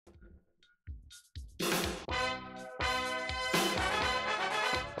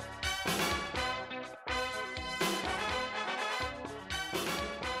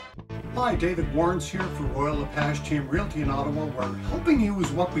Hi, David Warrens here for Royal LePage Team Realty in Ottawa, where helping you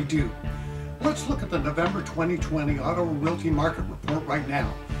is what we do. Let's look at the November 2020 Ottawa Realty Market Report right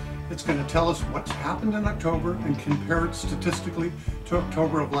now. It's going to tell us what's happened in October and compare it statistically to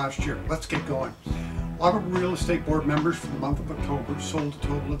October of last year. Let's get going. Ottawa Real Estate Board members for the month of October sold a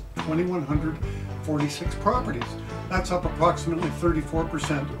total of 2,146 properties. That's up approximately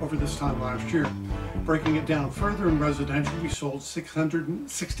 34% over this time last year. Breaking it down further, in residential, we sold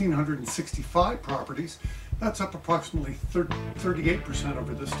 1,665 properties. That's up approximately 38%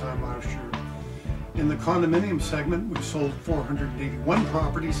 over this time last year. In the condominium segment, we sold 481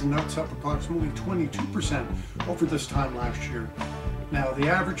 properties, and that's up approximately 22% over this time last year. Now, the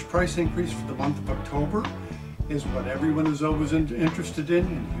average price increase for the month of October is what everyone is always interested in,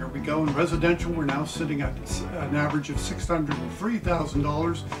 and here we go. In residential, we're now sitting at an average of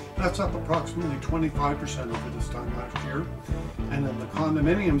 $603,000. That's up approximately 25% over this time last year. And in the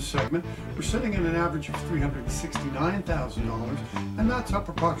condominium segment, we're sitting at an average of $369,000, and that's up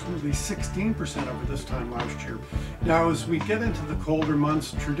approximately 16% over this time last year. Now, as we get into the colder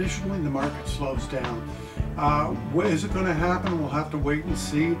months, traditionally the market slows down. Is it going to happen? We'll have to wait and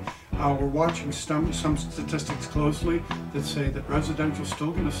see. We're watching some statistics closely that say that residential is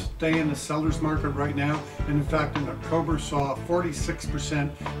still going to stay in the seller's market right now. And in fact, in October saw a 46%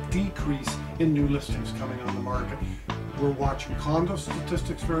 decrease in new listings coming on the market. We're watching condo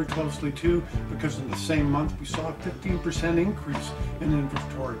statistics very closely too, because in the same month we saw a 15% increase in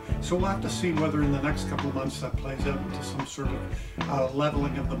inventory. So we'll have to see whether in the next couple of months that plays out into some sort of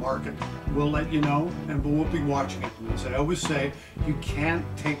leveling of the market. We'll let you know, and we'll be watching it. And as I always say, you can't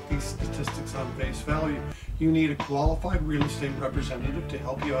take these statistics on face value. You need a qualified real estate representative to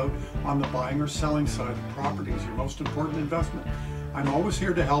help you out on the buying or selling side of properties, your most important investment. I'm always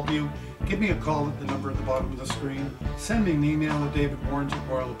here to help you. Give me a call at the number at the bottom of the screen. Send me an email at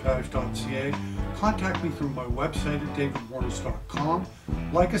davidwarrens@royallepage.ca. Contact me through my website at davidwarrens.com.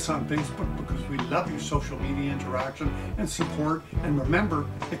 Like us on Facebook, because we love your social media interaction and support. And remember,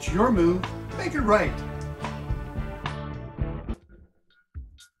 it's your move. Make it right.